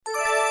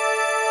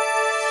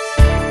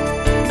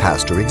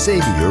Pastor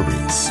Xavier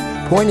Reese,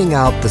 pointing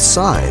out the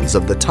signs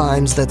of the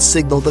times that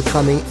signal the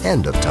coming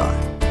end of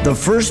time. The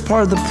first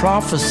part of the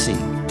prophecy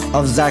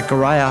of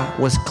Zechariah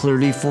was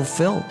clearly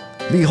fulfilled.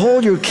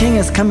 Behold, your king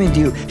is coming to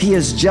you. He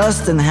is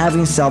just and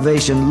having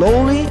salvation,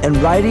 lowly and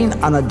riding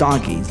on a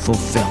donkey.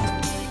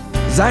 Fulfilled.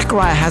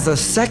 Zechariah has a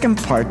second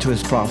part to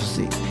his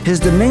prophecy.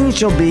 His dominion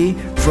shall be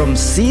from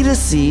sea to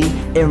sea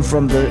and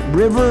from the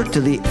river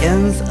to the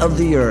ends of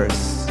the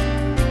earth.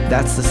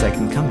 That's the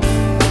second coming.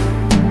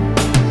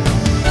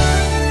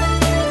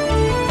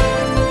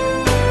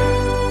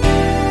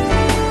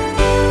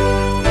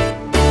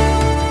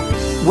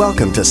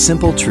 Welcome to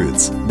Simple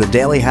Truths, the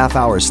daily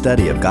half-hour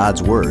study of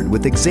God's Word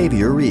with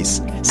Xavier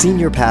Reese,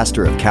 Senior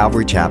Pastor of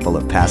Calvary Chapel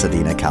of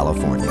Pasadena,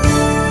 California.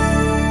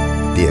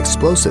 The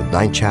explosive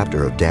 9th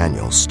chapter of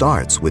Daniel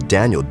starts with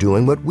Daniel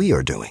doing what we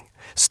are doing,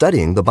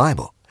 studying the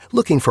Bible,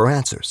 looking for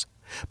answers.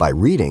 By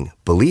reading,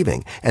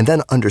 believing, and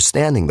then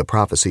understanding the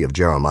prophecy of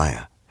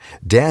Jeremiah,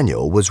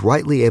 Daniel was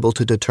rightly able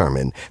to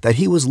determine that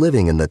he was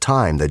living in the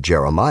time that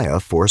Jeremiah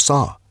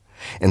foresaw.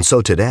 And so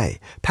today,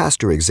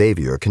 Pastor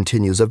Xavier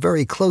continues a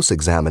very close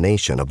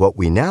examination of what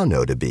we now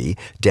know to be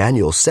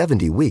Daniel's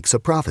 70 weeks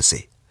of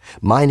prophecy,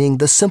 mining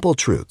the simple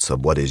truths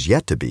of what is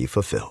yet to be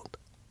fulfilled.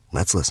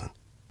 Let's listen.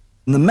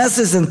 The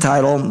message is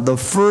entitled, The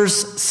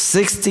First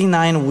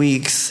 69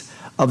 Weeks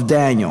of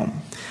Daniel.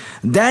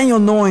 Daniel,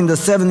 knowing the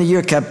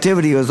 70-year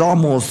captivity was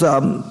almost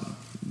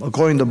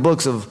according to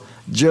books of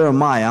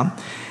Jeremiah,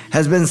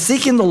 has been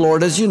seeking the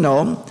Lord, as you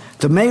know,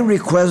 to make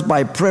requests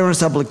by prayer and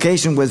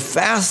supplication with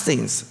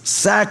fastings,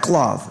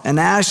 sackcloth, and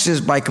ashes,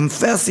 by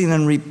confessing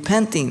and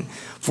repenting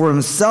for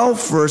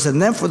himself first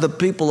and then for the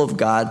people of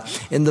God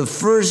in the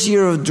first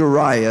year of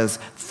Darius,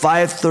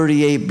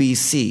 538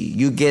 BC.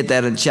 You get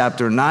that in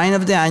chapter 9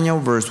 of Daniel,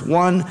 verse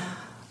 1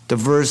 to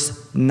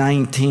verse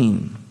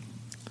 19.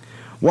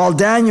 While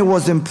Daniel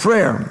was in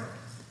prayer,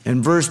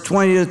 in verse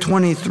 20 to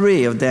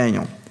 23 of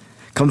Daniel,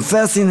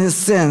 confessing his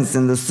sins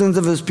and the sins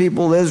of his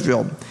people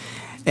Israel,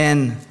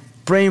 and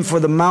praying for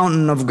the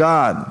mountain of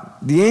God,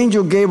 the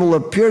angel Gabriel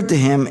appeared to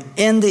him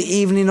in the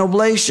evening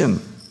oblation,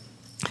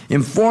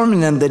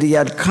 informing him that he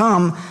had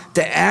come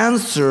to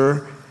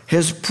answer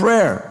his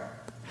prayer,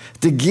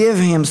 to give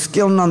him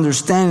skill and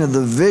understanding of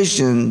the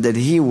vision that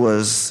he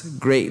was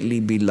greatly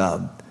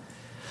beloved.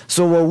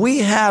 So what we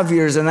have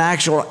here is an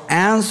actual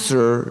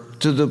answer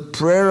to the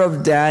prayer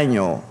of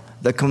Daniel,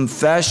 the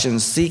confession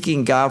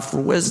seeking God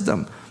for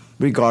wisdom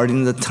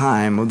regarding the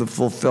time of the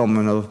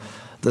fulfillment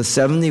of the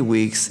 70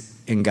 weeks,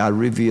 and God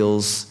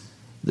reveals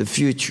the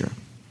future.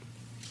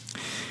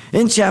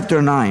 In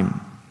chapter 9,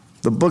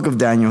 the book of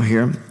Daniel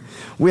here,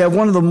 we have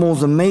one of the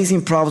most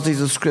amazing prophecies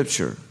of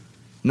Scripture,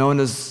 known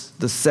as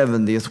the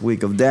 70th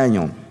week of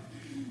Daniel,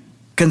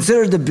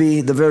 considered to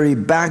be the very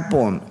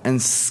backbone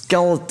and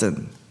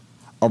skeleton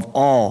of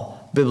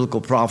all biblical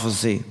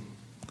prophecy.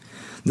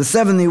 The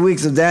 70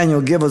 weeks of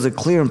Daniel give us a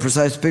clear and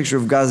precise picture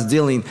of God's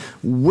dealing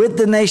with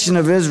the nation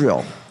of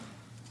Israel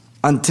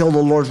until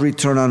the Lord's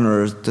return on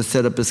earth to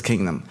set up his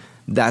kingdom.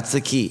 That's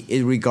the key.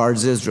 It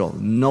regards Israel,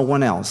 no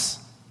one else.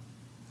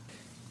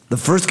 The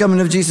first coming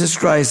of Jesus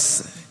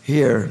Christ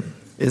here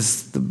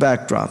is the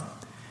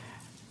backdrop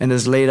and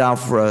is laid out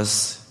for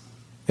us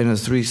in a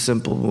three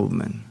simple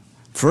movement.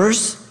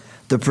 First,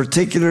 the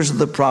particulars of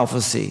the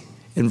prophecy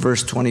in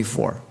verse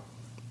 24.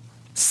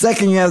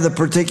 Second, you have the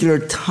particular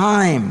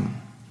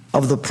time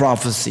of the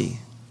prophecy,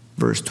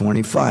 verse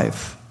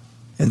 25.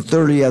 And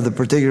thirdly, you have the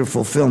particular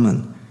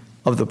fulfillment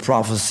of the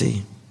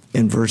prophecy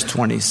in verse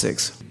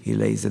 26. He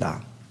lays it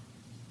out.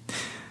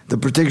 The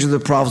particulars of the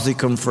prophecy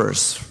come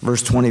first,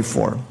 verse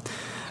 24.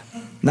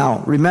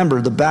 Now,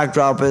 remember, the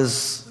backdrop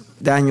is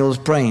Daniel is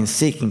praying,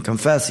 seeking,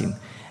 confessing.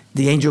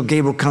 The angel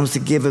Gabriel comes to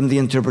give him the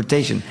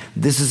interpretation.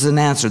 This is an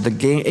answer.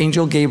 The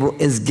angel Gabriel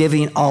is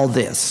giving all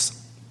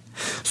this.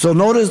 So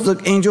notice the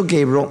angel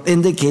Gabriel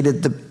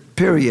indicated the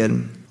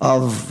period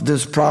of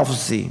this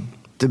prophecy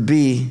to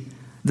be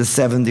the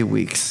 70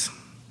 weeks.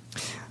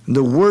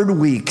 The word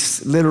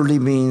weeks literally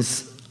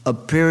means a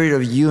period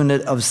of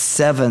unit of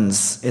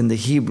sevens in the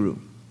Hebrew.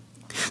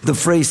 The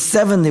phrase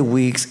 70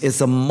 weeks is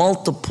a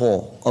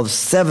multiple of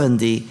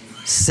 70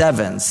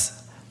 sevens.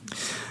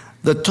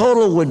 The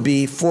total would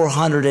be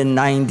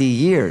 490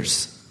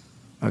 years.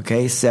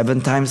 Okay,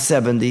 7 times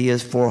 70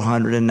 is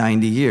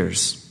 490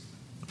 years.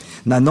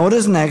 Now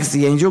notice next,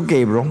 the angel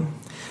Gabriel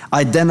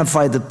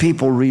identified the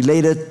people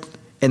related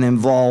and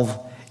involved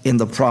in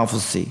the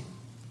prophecy,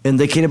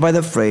 indicated by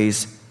the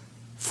phrase,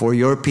 for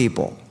your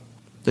people.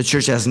 The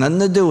church has nothing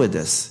to do with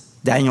this.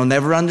 Daniel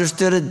never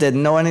understood it,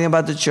 didn't know anything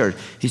about the church.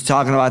 He's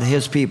talking about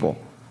his people.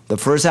 The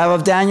first half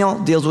of Daniel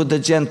deals with the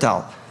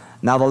Gentile.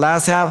 Now the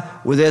last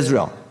half with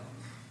Israel.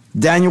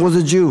 Daniel was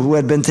a Jew who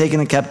had been taken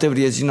in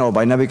captivity, as you know,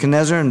 by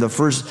Nebuchadnezzar in the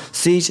first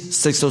siege,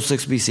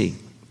 606 BC.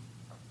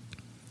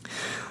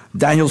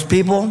 Daniel's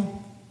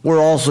people were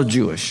also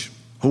Jewish,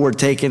 who were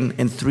taken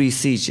in 3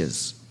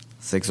 sieges,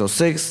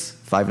 606,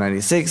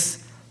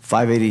 596,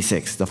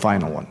 586, the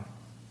final one.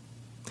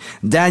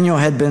 Daniel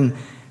had been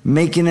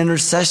making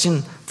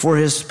intercession for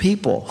his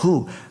people.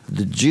 Who?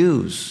 The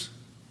Jews.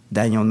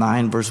 Daniel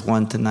 9, verse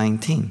 1 to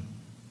 19.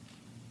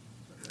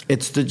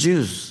 It's the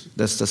Jews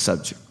that's the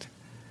subject.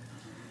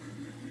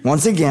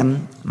 Once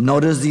again,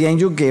 notice the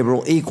angel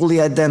Gabriel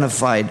equally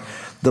identified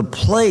the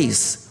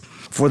place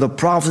for the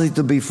prophecy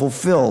to be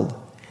fulfilled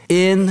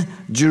in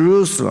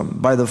Jerusalem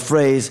by the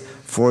phrase,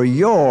 "for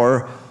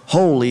your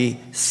holy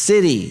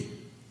city."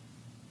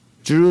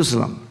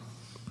 Jerusalem.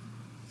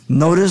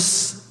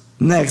 Notice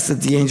next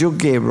that the angel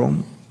Gabriel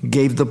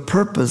gave the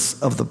purpose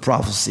of the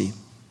prophecy.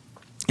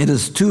 It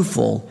is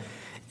twofold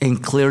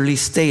and clearly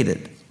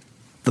stated.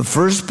 The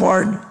first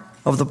part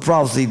of the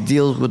prophecy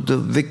deals with the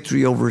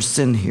victory over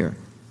sin here,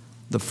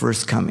 the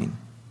first coming.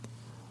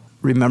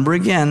 Remember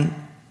again,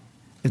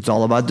 it's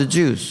all about the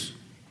Jews,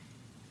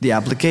 the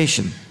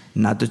application,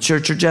 not the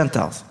church or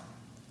Gentiles.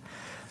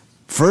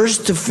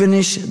 First, to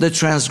finish the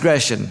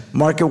transgression.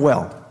 Mark it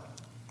well.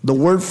 The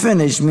word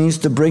finish means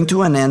to bring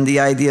to an end, the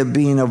idea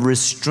being of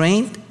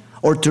restraint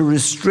or to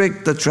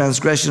restrict the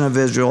transgression of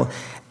Israel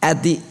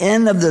at the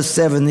end of the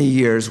 70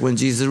 years when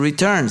Jesus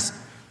returns.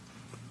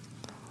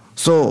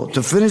 So,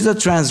 to finish the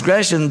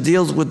transgression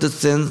deals with the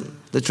sin,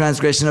 the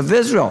transgression of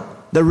Israel,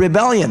 the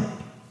rebellion.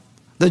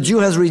 The Jew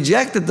has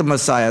rejected the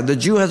Messiah. The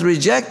Jew has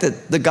rejected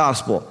the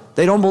gospel.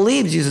 They don't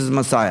believe Jesus is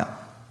Messiah.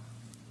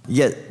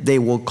 Yet they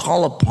will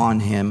call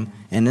upon him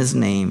and his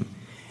name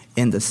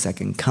in the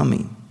second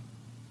coming.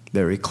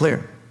 Very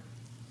clear.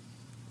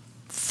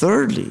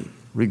 Thirdly,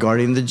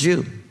 regarding the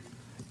Jew,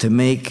 to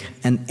make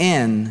an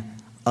end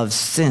of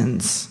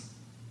sins.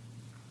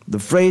 The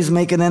phrase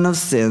 "make an end of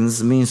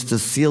sins" means to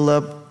seal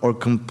up or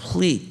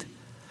complete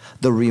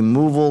the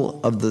removal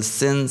of the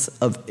sins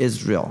of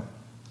Israel.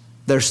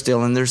 They're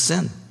still in their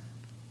sin.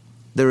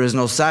 There is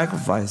no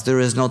sacrifice. There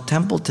is no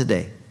temple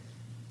today.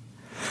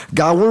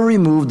 God will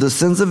remove the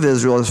sins of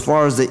Israel as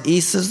far as the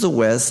east is the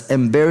west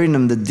and bury them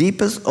in the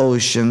deepest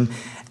ocean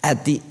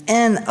at the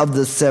end of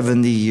the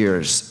 70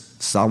 years.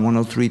 Psalm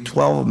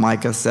 103:12,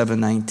 Micah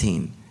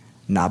 7:19.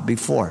 Not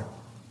before.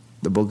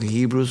 The book of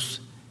Hebrews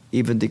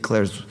even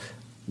declares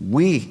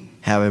we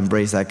have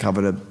embraced that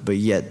covenant, but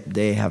yet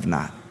they have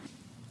not.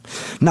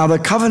 Now the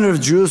covenant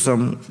of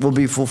Jerusalem will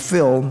be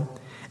fulfilled,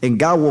 and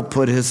God will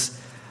put his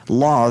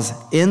laws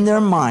in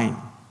their mind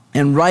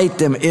and write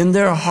them in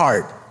their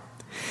heart.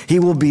 He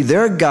will be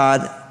their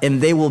God,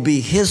 and they will be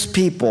his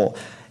people.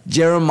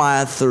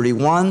 Jeremiah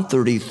 31,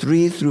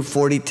 33 through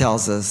 40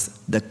 tells us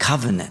the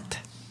covenant,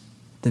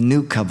 the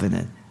new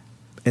covenant,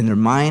 in their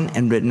mind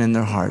and written in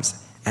their hearts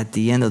at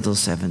the end of those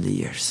 70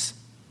 years.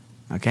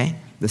 Okay?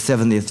 The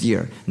 70th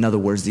year. In other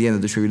words, the end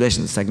of the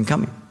tribulation, the second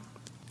coming.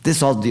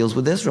 This all deals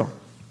with Israel.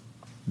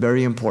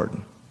 Very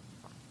important.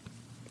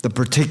 The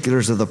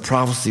particulars of the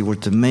prophecy were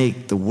to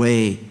make the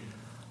way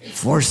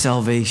for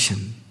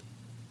salvation.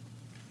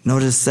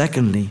 Notice,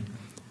 secondly,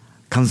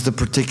 comes the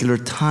particular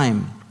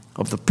time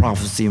of the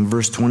prophecy in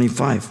verse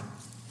 25.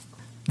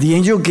 The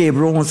angel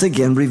Gabriel once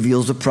again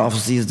reveals the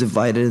prophecy is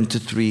divided into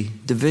three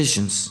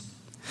divisions.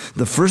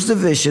 The first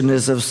division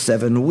is of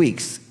 7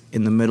 weeks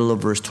in the middle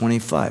of verse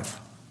 25.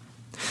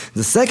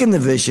 The second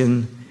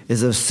division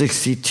is of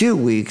 62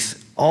 weeks,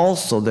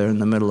 also there in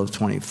the middle of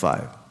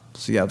 25.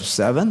 So you have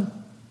 7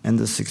 and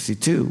the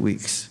 62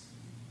 weeks.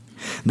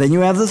 Then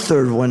you have the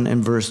third one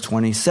in verse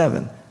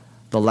 27,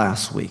 the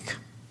last week.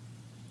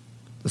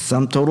 The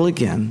sum total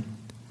again,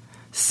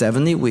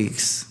 70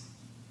 weeks.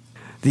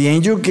 The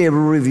angel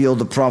Gabriel revealed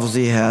the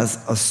prophecy has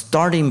a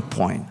starting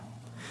point.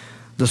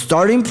 The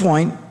starting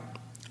point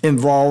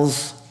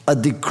involves a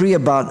decree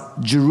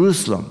about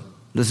Jerusalem.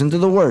 Listen to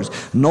the words.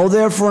 Know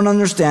therefore and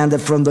understand that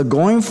from the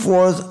going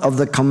forth of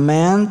the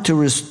command to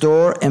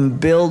restore and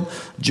build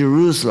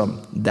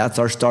Jerusalem, that's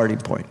our starting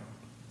point.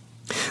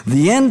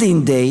 The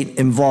ending date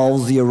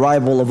involves the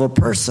arrival of a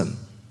person.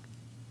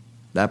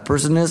 That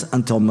person is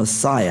until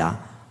Messiah,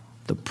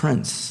 the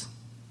Prince,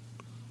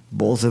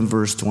 both in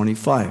verse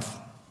 25.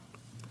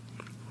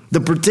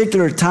 The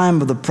particular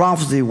time of the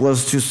prophecy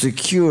was to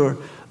secure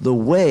the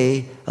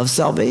way of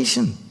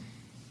salvation.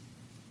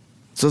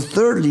 So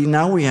thirdly,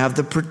 now we have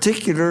the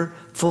particular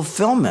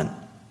fulfillment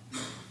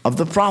of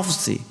the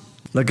prophecy.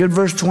 Look at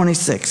verse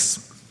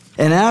 26.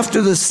 And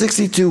after the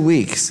 62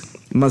 weeks,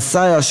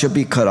 Messiah shall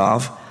be cut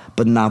off,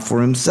 but not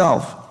for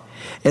himself.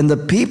 And the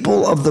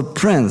people of the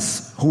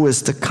prince who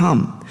is to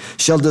come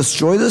shall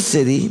destroy the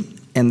city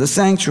and the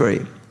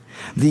sanctuary.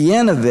 The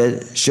end of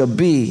it shall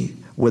be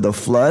with a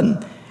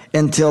flood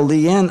until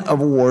the end of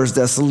war's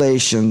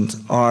desolations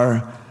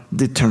are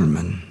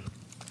determined.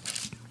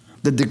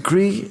 The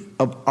decree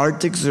of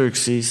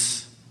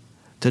Artaxerxes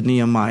to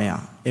Nehemiah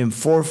in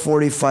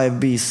 445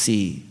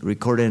 BC,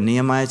 recorded in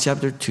Nehemiah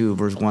chapter 2,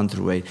 verse 1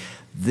 through 8.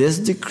 This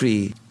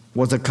decree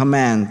was a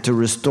command to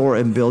restore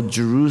and build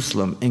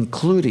Jerusalem,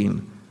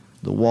 including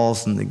the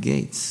walls and the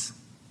gates,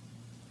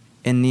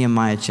 in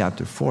Nehemiah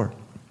chapter 4.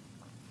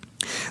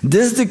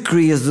 This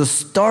decree is the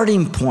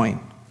starting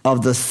point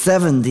of the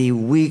 70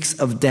 weeks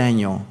of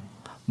Daniel.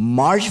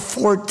 March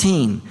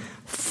 14,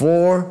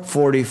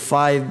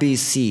 445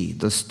 BC,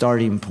 the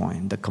starting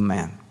point, the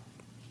command.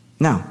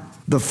 Now,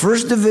 the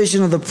first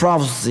division of the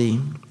prophecy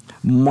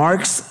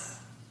marks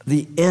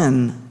the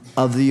end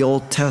of the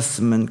Old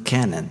Testament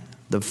canon.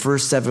 The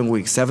first 7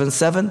 weeks. 7,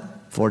 7,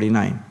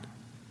 49.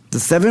 The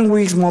 7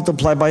 weeks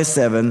multiplied by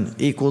 7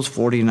 equals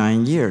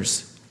 49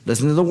 years.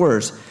 Listen to the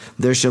words.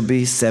 There shall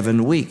be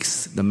 7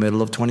 weeks, the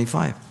middle of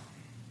 25.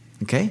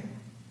 Okay?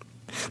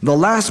 The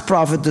last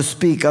prophet to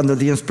speak under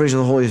the inspiration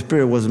of the Holy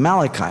Spirit was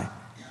Malachi,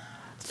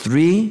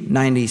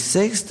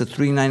 396 to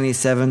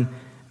 397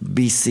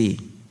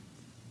 BC,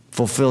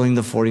 fulfilling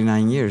the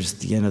 49 years,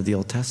 the end of the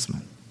Old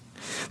Testament.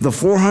 The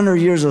 400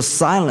 years of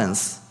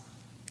silence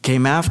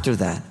came after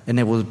that, and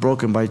it was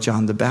broken by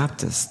John the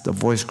Baptist, the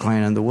voice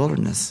crying in the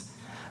wilderness.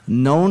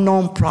 No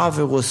known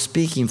prophet was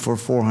speaking for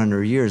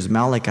 400 years.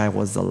 Malachi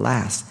was the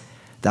last.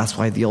 That's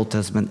why the Old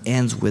Testament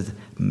ends with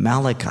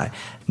Malachi.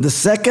 The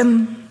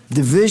second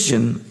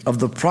division of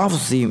the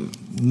prophecy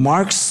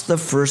marks the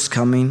first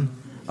coming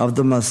of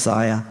the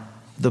Messiah,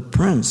 the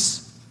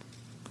Prince.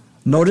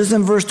 Notice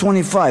in verse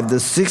 25, the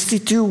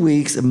 62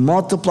 weeks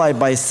multiplied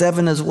by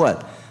 7 is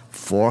what?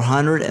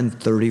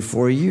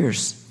 434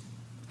 years.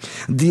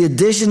 The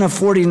addition of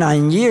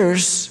 49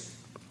 years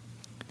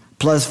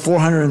plus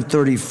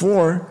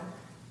 434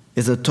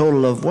 is a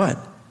total of what?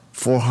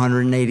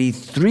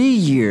 483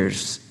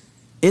 years,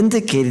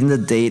 indicating the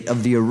date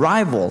of the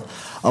arrival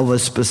of a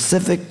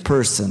specific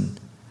person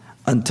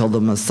until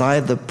the Messiah,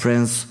 the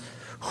Prince,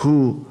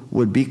 who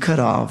would be cut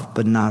off,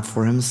 but not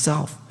for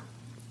himself.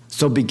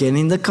 So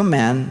beginning the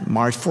command,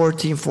 March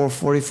 14,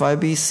 445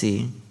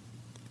 BC,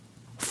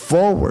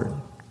 forward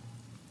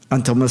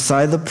until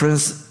Messiah, the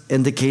Prince,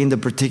 indicating the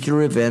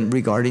particular event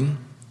regarding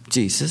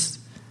Jesus,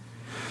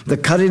 the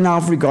cutting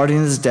off regarding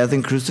his death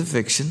and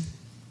crucifixion.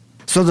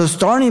 So the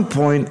starting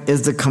point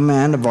is the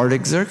command of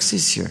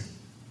Artaxerxes here.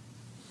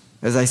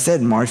 As I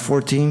said, March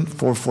 14,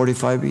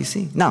 445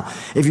 BC. Now,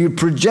 if you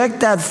project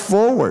that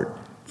forward,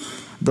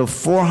 the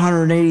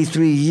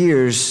 483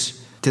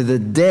 years to the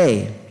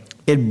day,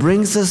 it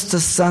brings us to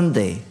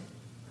Sunday,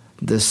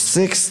 the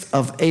 6th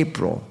of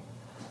April,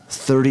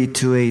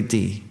 32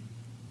 AD,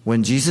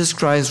 when Jesus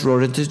Christ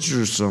rode into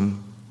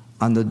Jerusalem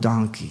on the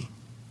donkey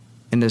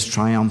in his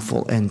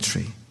triumphal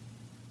entry.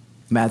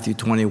 Matthew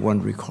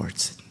 21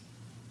 records it.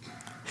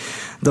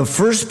 The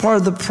first part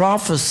of the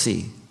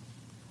prophecy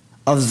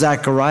of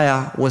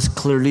Zechariah was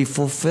clearly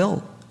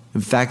fulfilled.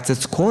 In fact,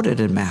 it's quoted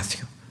in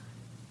Matthew.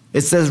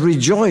 It says,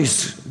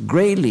 "Rejoice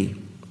greatly,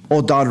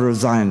 O daughter of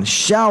Zion.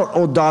 Shout,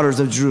 O daughters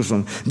of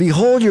Jerusalem.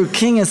 Behold, your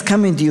king is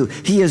coming to you.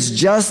 He is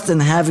just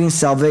and having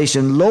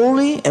salvation,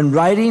 lowly and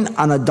riding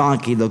on a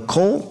donkey, the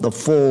colt, the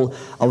foal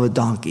of a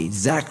donkey."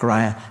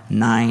 Zechariah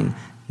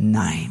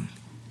 9:9.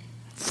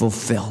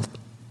 Fulfilled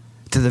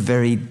to the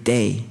very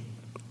day,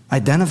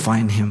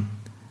 identifying him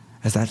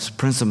as that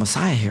Prince of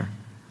Messiah here.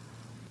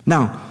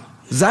 Now,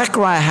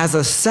 Zechariah has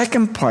a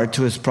second part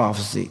to his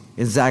prophecy.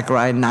 In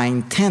Zechariah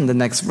 9:10, the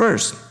next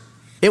verse.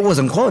 It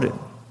wasn't quoted.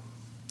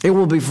 It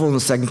will be full in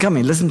the second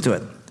coming. Listen to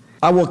it.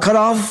 "I will cut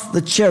off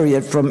the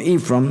chariot from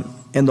Ephraim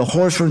and the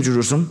horse from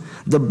Jerusalem.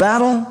 The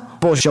battle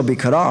bow shall be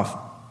cut off.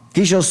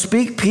 He shall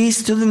speak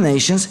peace to the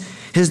nations.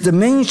 His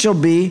dominion shall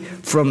be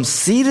from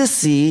sea to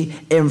sea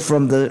and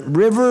from the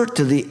river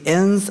to the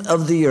ends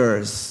of the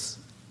earth."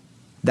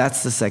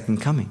 That's the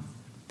second coming.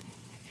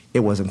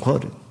 It wasn't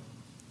quoted.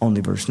 Only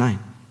verse 9.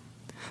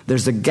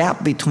 There's a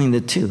gap between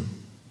the two.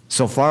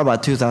 So far,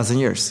 about 2,000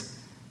 years.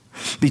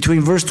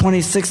 Between verse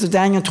 26 of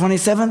Daniel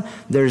 27,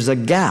 there's a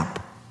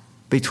gap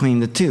between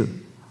the two.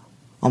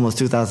 Almost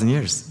 2,000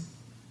 years.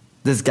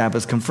 This gap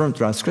is confirmed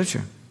throughout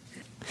Scripture.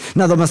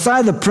 Now, the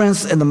Messiah, the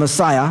Prince, and the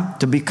Messiah,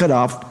 to be cut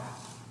off,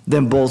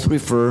 then both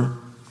refer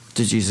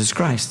to Jesus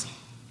Christ.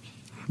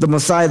 The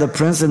Messiah, the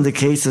Prince,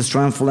 indicates his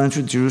triumphal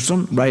entry to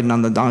Jerusalem, riding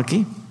on the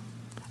donkey,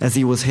 as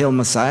he was hailed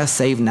Messiah.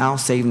 Save now,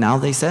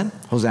 they said.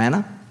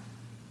 Hosanna.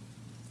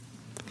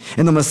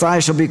 And the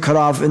Messiah shall be cut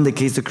off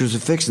indicates the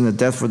crucifixion, the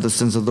death for the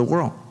sins of the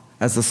world,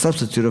 as the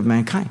substitute of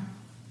mankind.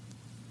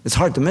 It's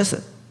hard to miss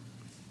it.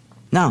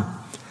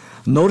 Now,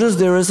 notice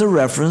there is a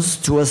reference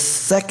to a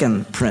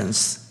second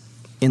prince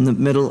in the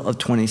middle of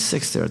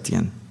 26 there at the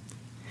end.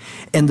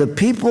 "And the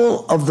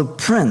people of the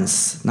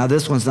prince," now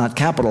this one's not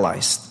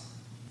capitalized,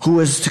 "who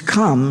is to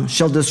come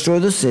shall destroy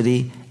the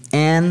city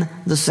and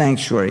the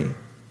sanctuary."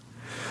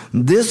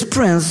 This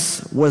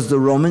prince was the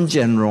Roman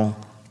general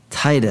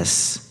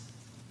Titus.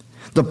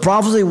 The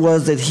prophecy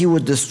was that he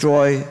would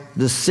destroy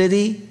the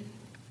city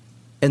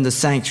and the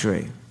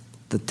sanctuary,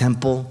 the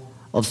temple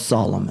of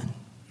Solomon.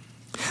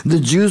 The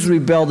Jews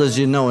rebelled, as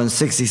you know, in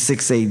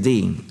 66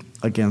 AD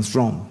against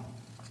Rome.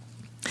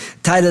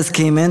 Titus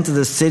came into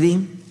the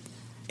city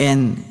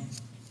and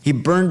he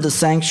burned the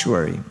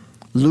sanctuary,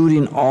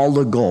 looting all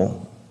the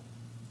gold.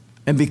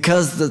 And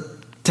because the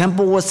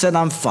temple was set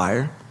on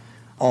fire,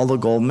 all the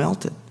gold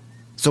melted.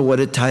 So what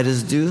did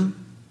Titus do?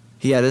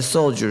 He had his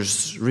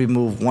soldiers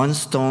remove one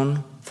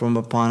stone from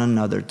upon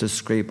another to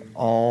scrape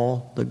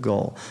all the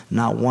gold.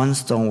 Not one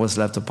stone was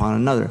left upon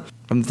another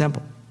from the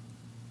temple.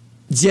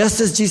 Just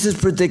as Jesus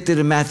predicted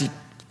in Matthew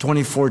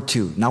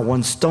 24:2, not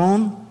one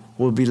stone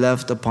will be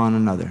left upon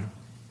another.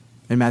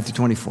 In Matthew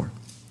 24,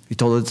 he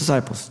told the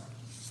disciples.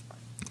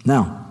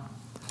 Now,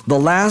 The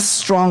last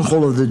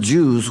stronghold of the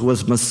Jews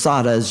was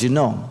Masada, as you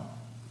know.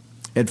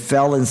 It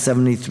fell in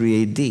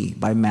 73 AD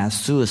by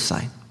mass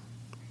suicide.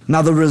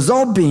 Now the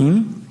result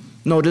being,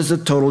 notice the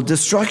total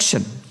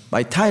destruction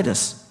by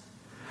Titus.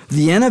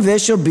 The end of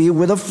it shall be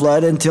with a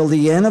flood until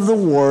the end of the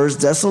war's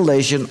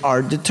desolation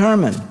are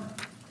determined.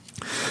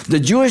 The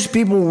Jewish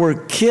people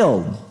were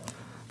killed.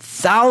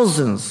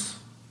 Thousands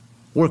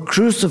were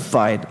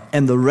crucified,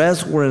 and the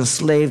rest were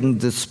enslaved and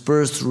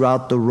dispersed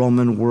throughout the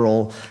Roman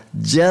world,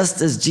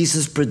 just as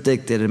Jesus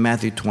predicted in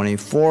Matthew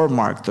 24,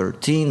 Mark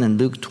 13, and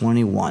Luke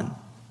 21.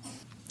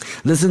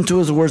 Listen to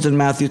his words in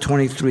Matthew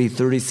 23,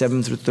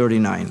 37 through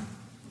 39.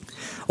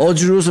 O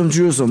Jerusalem,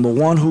 Jerusalem, the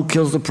one who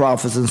kills the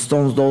prophets and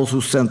stones those who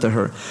sent to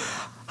her.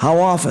 How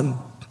often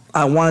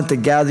I wanted to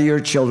gather your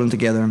children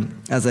together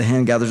as a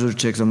hen gathers her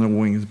chicks on their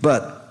wings,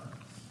 but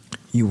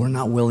you were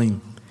not willing.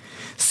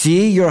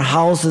 See, your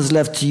house is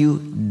left to you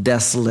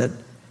desolate.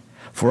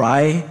 For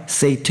I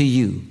say to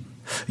you,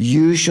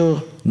 you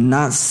shall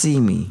not see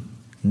me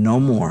no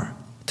more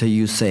till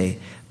you say,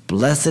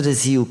 blessed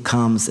is he who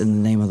comes in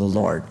the name of the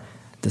Lord,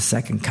 the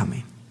second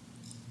coming.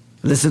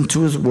 Listen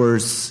to his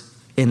words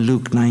in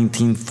Luke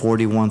 19,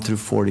 41 through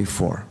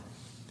 44.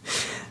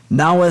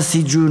 Now as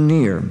he drew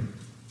near,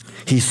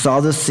 he saw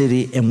the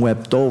city and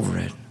wept over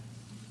it.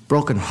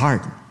 Broken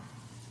heart.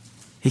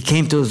 He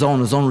came to his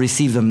own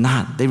received him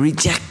not. They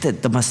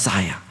rejected the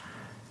Messiah.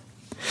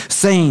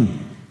 Saying,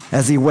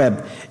 as he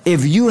wept,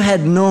 if you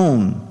had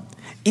known,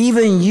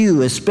 even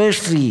you,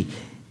 especially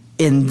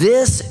in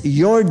this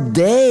your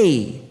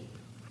day,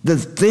 the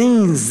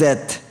things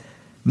that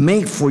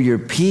make for your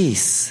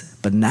peace,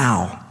 but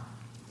now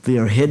they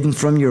are hidden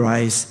from your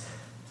eyes.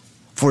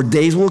 For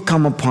days will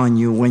come upon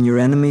you when your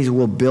enemies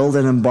will build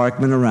an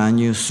embankment around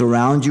you,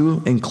 surround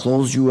you and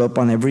close you up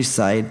on every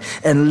side,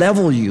 and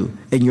level you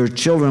and your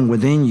children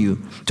within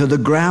you to the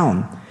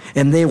ground.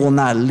 And they will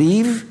not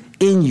leave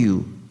in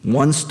you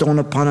one stone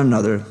upon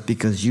another,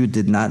 because you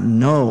did not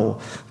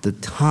know the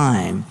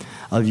time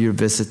of your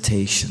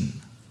visitation.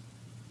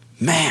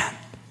 Man,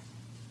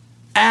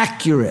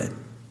 accurate,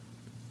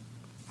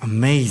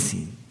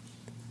 amazing.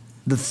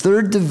 The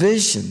third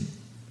division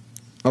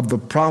of the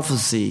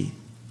prophecy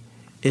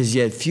is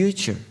yet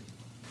future.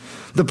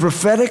 The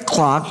prophetic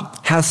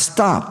clock has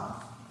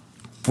stopped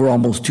for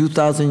almost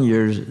 2,000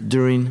 years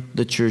during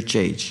the church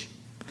age.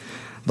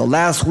 The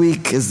last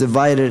week is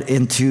divided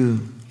into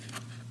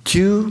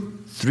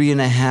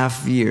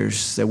 3.5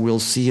 years that we'll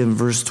see in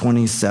verse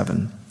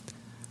 27.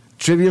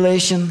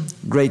 Tribulation,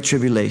 great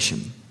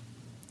tribulation.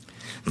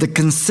 The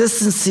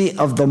consistency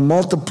of the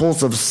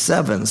multiples of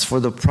sevens for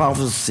the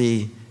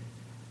prophecy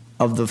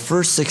of the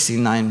first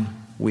 69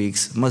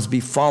 weeks must be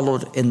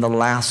followed in the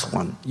last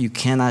one. You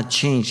cannot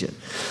change it.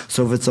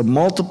 So if it's a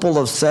multiple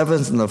of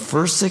sevens in the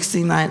first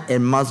 69, it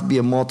must be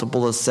a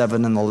multiple of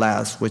 7 in the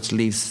last, which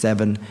leaves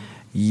 7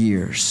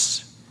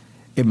 years.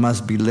 It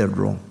must be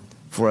literal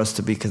for us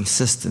to be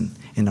consistent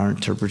in our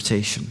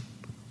interpretation.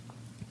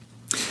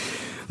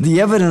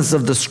 The evidence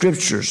of the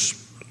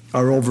scriptures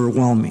are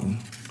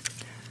overwhelming.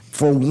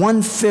 For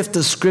 1/5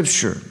 of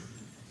scripture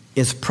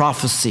is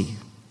prophecy.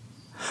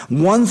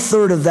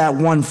 1/3 of that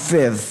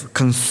 1/5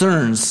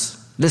 concerns,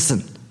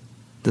 listen,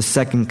 the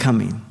second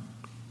coming.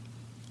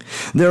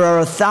 There are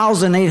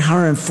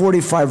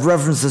 1,845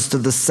 references to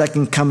the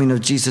second coming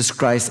of Jesus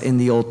Christ in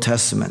the Old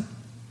Testament.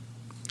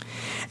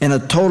 And a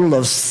total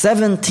of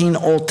 17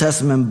 Old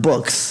Testament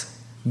books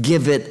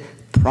give it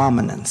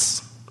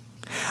prominence.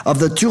 Of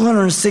the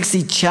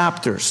 260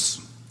 chapters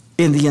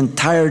in the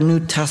entire New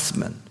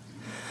Testament,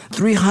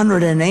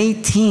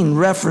 318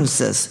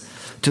 references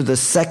to the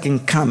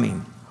second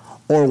coming,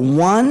 or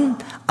 1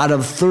 out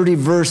of 30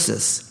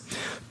 verses.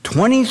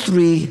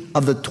 23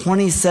 of the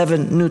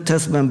 27 New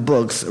Testament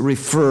books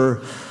refer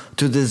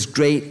to this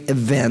great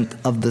event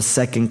of the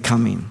second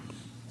coming.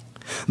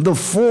 The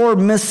 4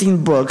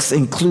 missing books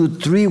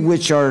include 3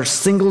 which are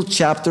single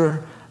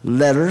chapter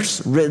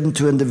letters written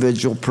to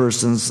individual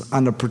persons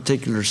on a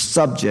particular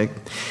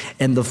subject,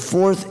 and the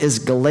 4th is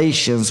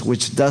Galatians,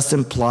 which does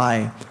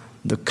imply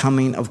the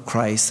coming of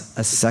Christ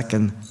a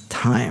second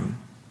time.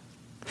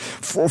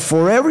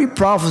 For every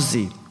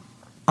prophecy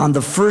on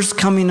the first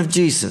coming of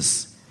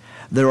Jesus,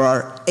 there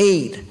are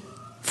 8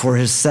 for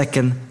his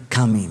second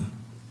coming.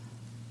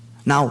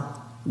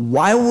 Now,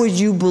 why would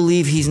you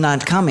believe he's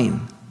not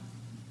coming?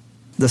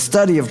 The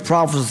study of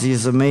prophecy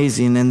is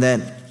amazing in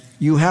that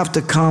you have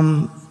to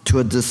come to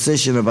a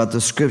decision about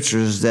the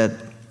scriptures that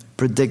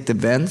predict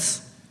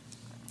events,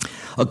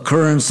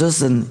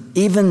 occurrences, and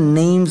even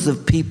names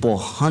of people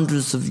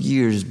hundreds of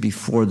years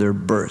before their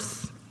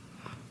birth.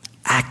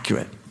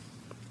 Accurate.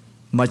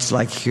 Much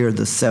like here,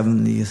 the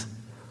 70th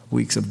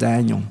weeks of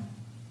Daniel.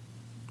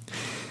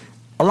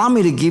 Allow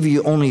me to give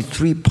you only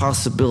 3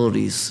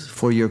 possibilities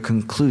for your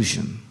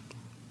conclusion.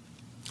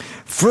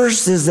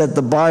 First is that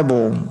the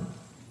Bible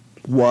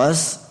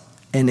was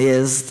and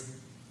is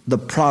the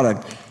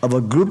product of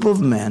a group of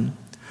men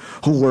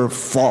who were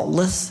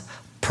faultless,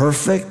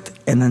 perfect,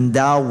 and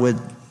endowed with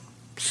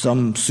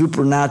some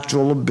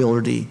supernatural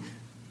ability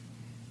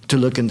to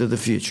look into the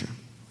future.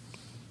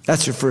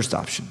 That's your first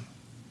option.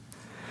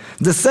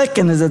 The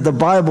second is that the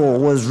Bible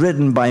was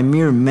written by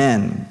mere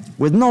men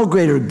with no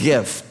greater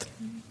gift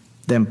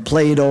than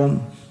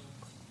Plato,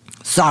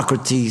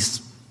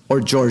 Socrates,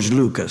 or George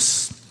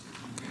Lucas.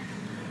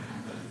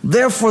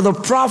 Therefore, the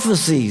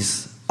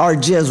prophecies are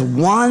just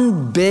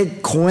one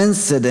big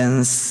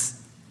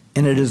coincidence,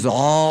 and it is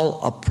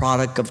all a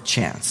product of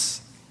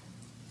chance.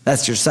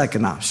 That's your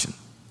second option.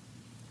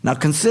 Now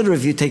consider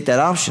if you take that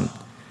option.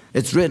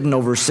 It's written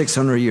over a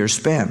 600-year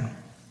span.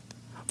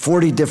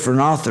 40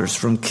 different authors,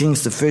 from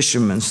kings to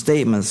fishermen,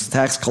 statesmen,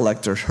 tax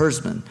collectors,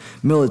 herdsmen,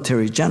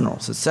 military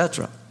generals,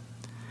 etc.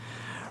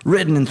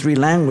 Written in 3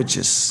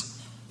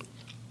 languages,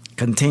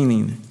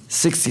 containing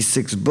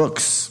 66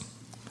 books,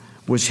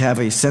 which have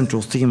a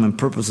central theme and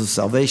purpose of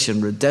salvation,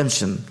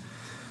 redemption,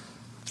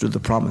 through the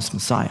promised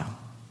Messiah.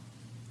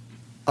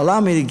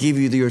 Allow me to give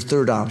you your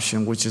third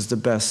option, which is the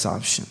best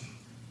option.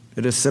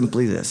 It is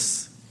simply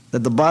this,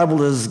 that the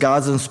Bible is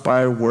God's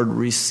inspired word,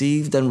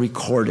 received and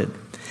recorded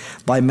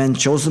by men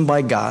chosen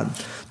by God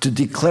to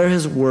declare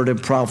his word and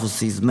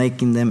prophecies,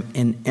 making them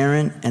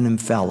inerrant and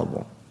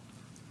infallible.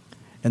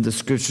 And the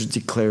scriptures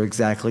declare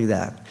exactly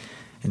that.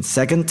 In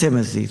 2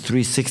 Timothy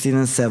 3:16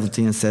 and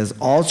 17, it says,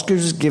 all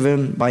scriptures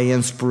given by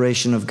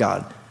inspiration of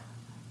God,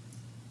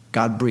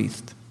 God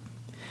breathed.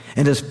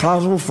 And it is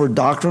profitable for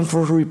doctrine,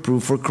 for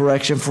reproof, for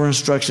correction, for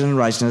instruction in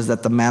righteousness,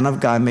 that the man of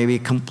God may be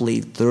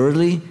complete,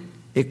 thoroughly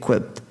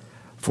equipped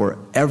for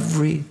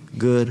every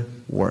good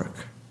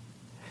work.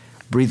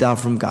 Breathe out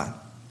from God.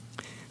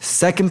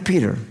 2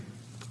 Peter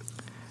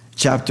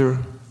chapter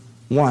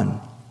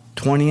 1,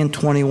 20 and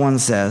 21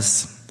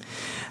 says,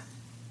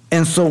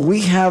 and so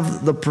we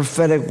have the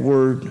prophetic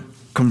word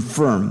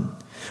confirmed,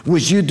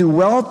 which you do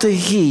well to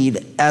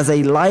heed as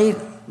a light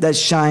that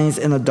shines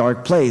in a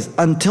dark place,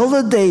 until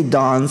the day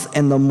dawns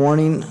and the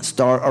morning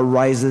star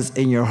arises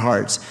in your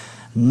hearts.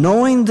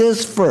 Knowing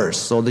this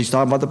first, so he's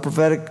talking about the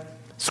prophetic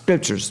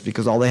scriptures,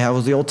 because all they had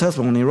was the Old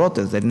Testament when he wrote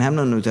this. They didn't have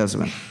no New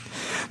Testament.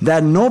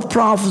 That no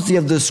prophecy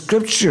of the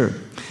scripture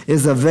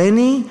is of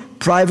any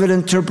private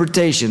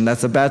interpretation.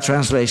 That's a bad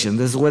translation.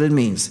 This is what it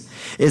means.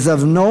 Is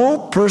of no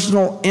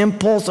personal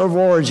impulse of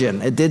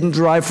origin. It didn't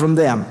derive from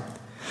them.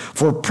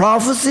 For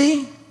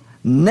prophecy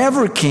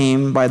never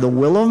came by the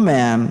will of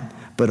man,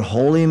 but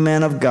holy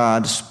men of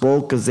God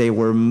spoke as they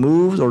were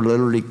moved or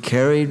literally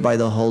carried by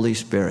the Holy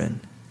Spirit.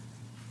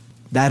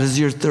 That is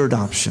your third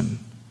option.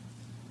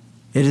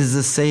 It is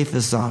the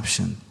safest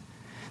option.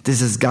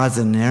 This is God's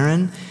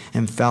inerrant,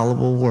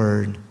 infallible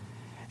word.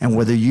 And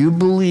whether you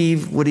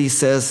believe what he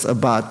says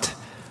about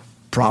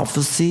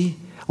prophecy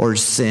or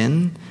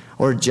sin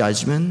or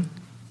judgment,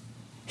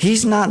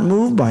 he's not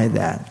moved by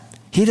that.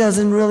 He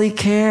doesn't really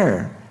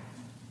care.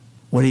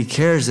 What he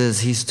cares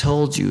is he's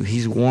told you,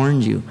 he's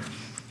warned you,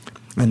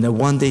 and that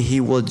one day he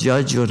will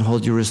judge you and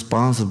hold you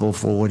responsible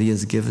for what he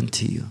has given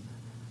to you.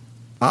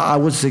 I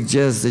would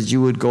suggest that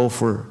you would go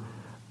for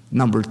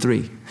number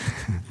 3.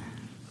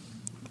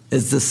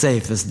 It's the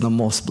safest, the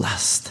most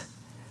blessed.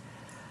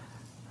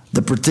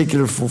 The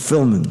particular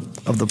fulfillment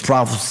of the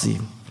prophecy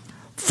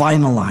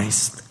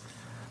finalized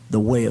the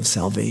way of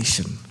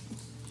salvation.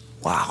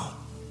 Wow.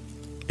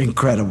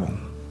 Incredible.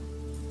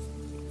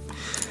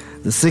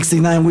 The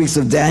 69 weeks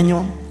of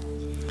Daniel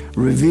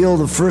reveal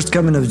the first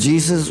coming of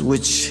Jesus,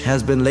 which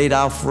has been laid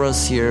out for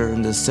us here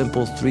in this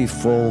simple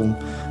threefold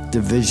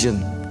division.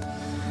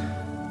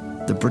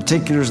 The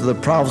particulars of the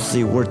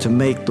prophecy were to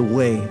make the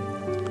way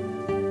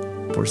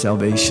for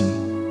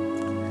salvation.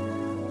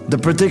 The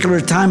particular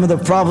time of the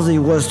prophecy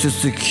was to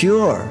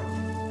secure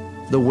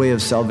the way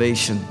of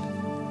salvation.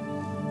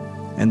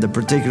 And the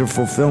particular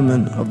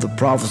fulfillment of the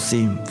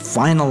prophecy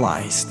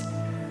finalized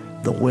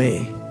the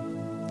way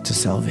to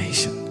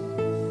salvation.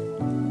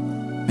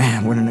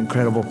 Man, what an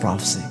incredible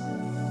prophecy.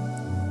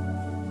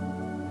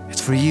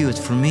 It's for you,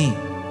 it's for me.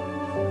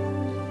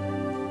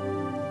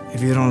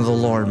 If you don't know the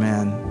Lord,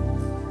 man,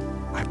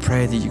 I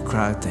pray that you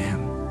cry out to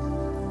him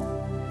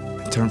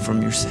and turn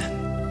from your sin.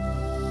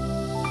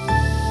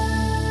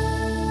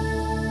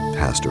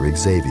 Pastor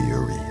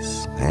Xavier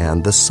Reese,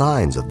 and the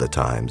signs of the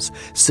times,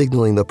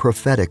 signaling the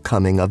prophetic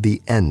coming of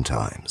the end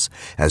times,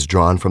 as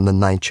drawn from the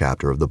 9th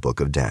chapter of the book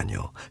of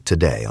Daniel,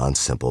 today on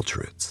Simple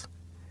Truths.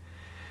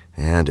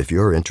 And if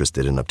you're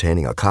interested in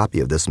obtaining a copy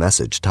of this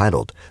message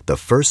titled The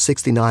First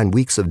 69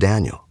 Weeks of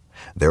Daniel,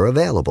 they're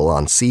available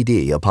on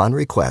CD upon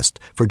request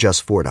for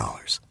just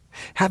 $4.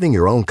 Having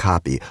your own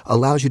copy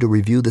allows you to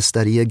review the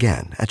study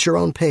again at your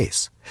own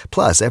pace.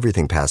 Plus,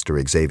 everything Pastor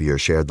Xavier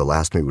shared the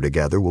last we were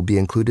together will be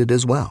included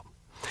as well.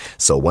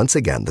 So once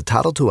again, the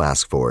title to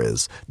ask for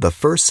is The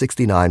First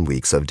 69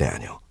 Weeks of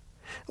Daniel,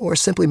 or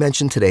simply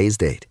mention today's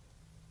date.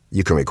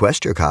 You can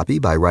request your copy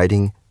by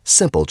writing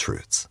Simple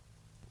Truths,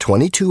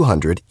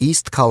 2200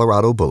 East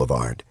Colorado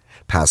Boulevard,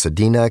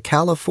 Pasadena,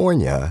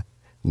 California,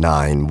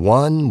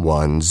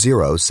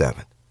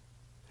 91107.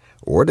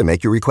 Or to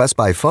make your request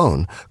by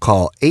phone,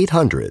 call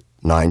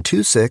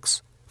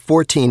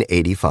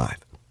 800-926-1485.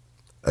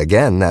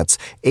 Again, that's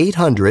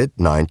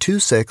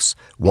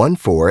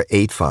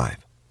 800-926-1485.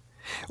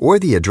 Or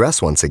the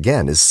address once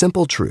again is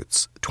Simple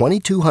Truths,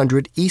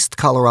 2200 East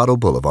Colorado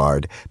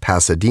Boulevard,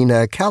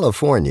 Pasadena,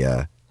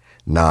 California,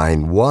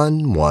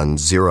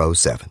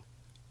 91107.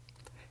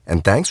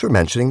 And thanks for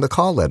mentioning the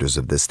call letters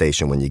of this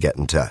station when you get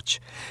in touch.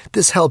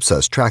 This helps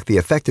us track the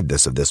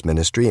effectiveness of this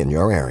ministry in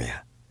your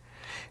area.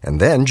 And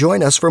then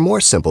join us for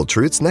more Simple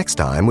Truths next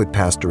time with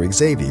Pastor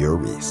Xavier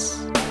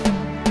Reese.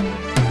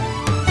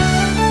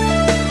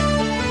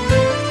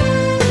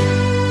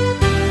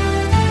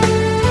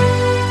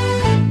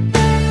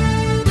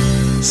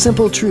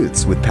 Simple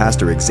Truths with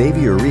Pastor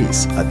Xavier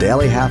Reese, a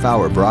daily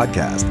half-hour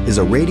broadcast, is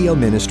a radio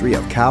ministry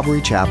of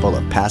Calvary Chapel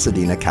of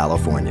Pasadena,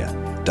 California.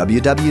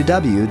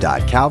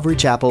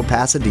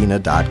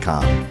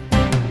 www.calvarychapelpasadena.com.